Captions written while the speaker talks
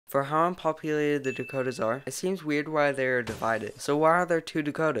For how unpopulated the Dakotas are, it seems weird why they are divided. So why are there two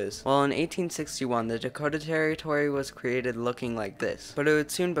Dakotas? Well, in 1861, the Dakota Territory was created looking like this, but it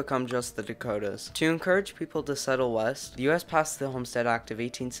would soon become just the Dakotas. To encourage people to settle west, the US passed the Homestead Act of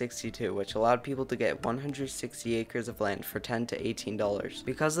 1862, which allowed people to get 160 acres of land for $10 to $18.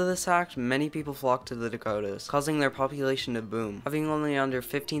 Because of this act, many people flocked to the Dakotas, causing their population to boom, having only under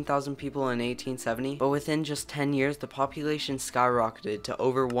 15,000 people in 1870, but within just 10 years, the population skyrocketed to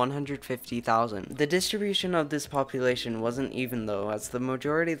over 150,000. The distribution of this population wasn't even though, as the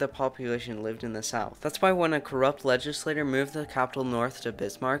majority of the population lived in the south. That's why when a corrupt legislator moved the capital north to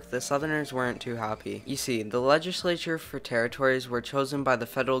Bismarck, the Southerners weren't too happy. You see, the legislature for territories were chosen by the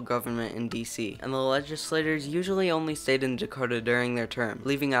federal government in DC, and the legislators usually only stayed in Dakota during their term,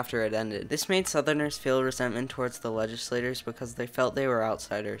 leaving after it ended. This made Southerners feel resentment towards the legislators because they felt they were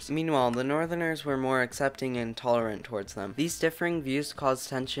outsiders. Meanwhile, the Northerners were more accepting and tolerant towards them. These differing views caused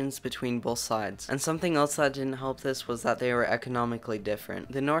tensions between both sides, and something else that didn't help this was that they were economically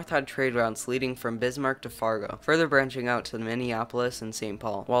different. The North had trade routes leading from Bismarck to Fargo, further branching out to Minneapolis and St.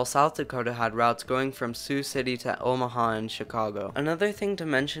 Paul, while South Dakota had routes going from Sioux City to Omaha and Chicago. Another thing to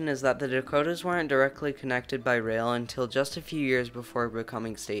mention is that the Dakotas weren't directly connected by rail until just a few years before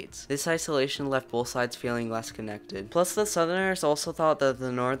becoming states. This isolation left both sides feeling less connected. Plus, the Southerners also thought that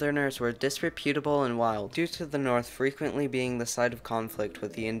the Northerners were disreputable and wild, due to the North frequently being the site of conflict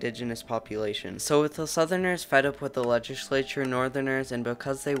with the indigenous population. So with the Southerners fed up with the legislature, Northerners, and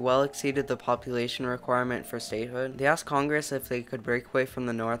because they well exceeded the population requirement for statehood, they asked Congress if they could break away from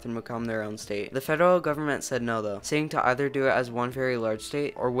the North and become their own state. The federal government said no though, saying to either do it as one very large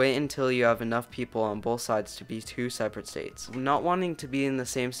state, or wait until you have enough people on both sides to be two separate states. Not wanting to be in the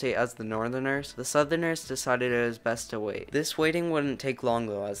same state as the Northerners, the Southerners decided it was best to wait. This waiting wouldn't take long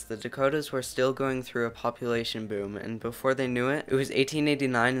though, as the Dakotas were still going through a population boom, and before they knew it, it was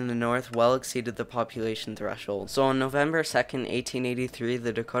 1889 and the North well exceeded the population threshold. So on November 2nd, 1883,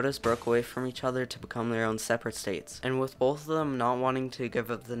 the Dakotas broke away from each other to become their own separate states. And with both of them not wanting to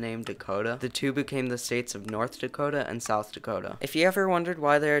give up the name Dakota, the two became the states of North Dakota and South Dakota. If you ever wondered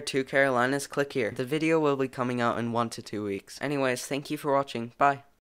why there are two Carolinas, click here. The video will be coming out in 1 to 2 weeks. Anyways, thank you for watching. Bye.